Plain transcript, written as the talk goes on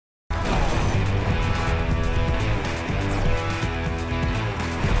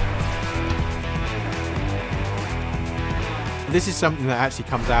This is something that actually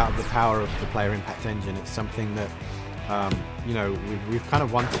comes out of the power of the player impact engine. It's something that you know, we've kind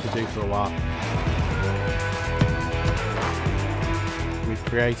of wanted to do for a while. We've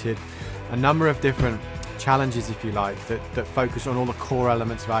created a number of different challenges, if you like, that focus on all the core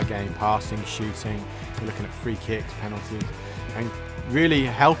elements of our game: passing, shooting, we're looking at free kicks, penalties, and really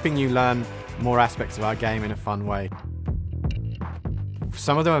helping you learn more aspects of our game in a fun way.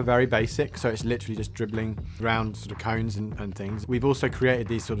 Some of them are very basic, so it's literally just dribbling around sort of cones and things. We've also created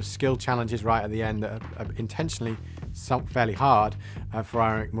these sort of skill challenges right at the end that are intentionally fairly hard for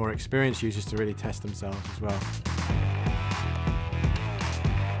our more experienced users to really test themselves as well.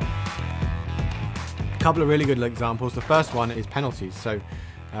 A couple of really good examples. The first one is penalties. So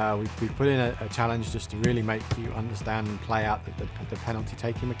we've put in a challenge just to really make you understand and play out the penalty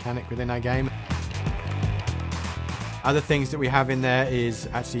taking mechanic within our game. Other things that we have in there is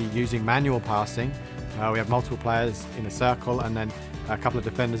actually using manual passing. We have multiple players in a circle and then a couple of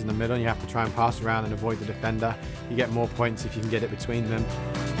defenders in the middle, and you have to try and pass around and avoid the defender. You get more points if you can get it between them.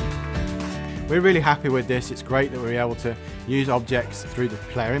 We're really happy with this. It's great that we're able to use objects through the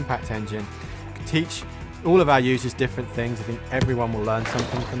player impact engine, teach all of our users different things. I think everyone will learn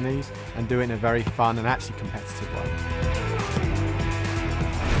something from these and do it in a very fun and actually competitive way.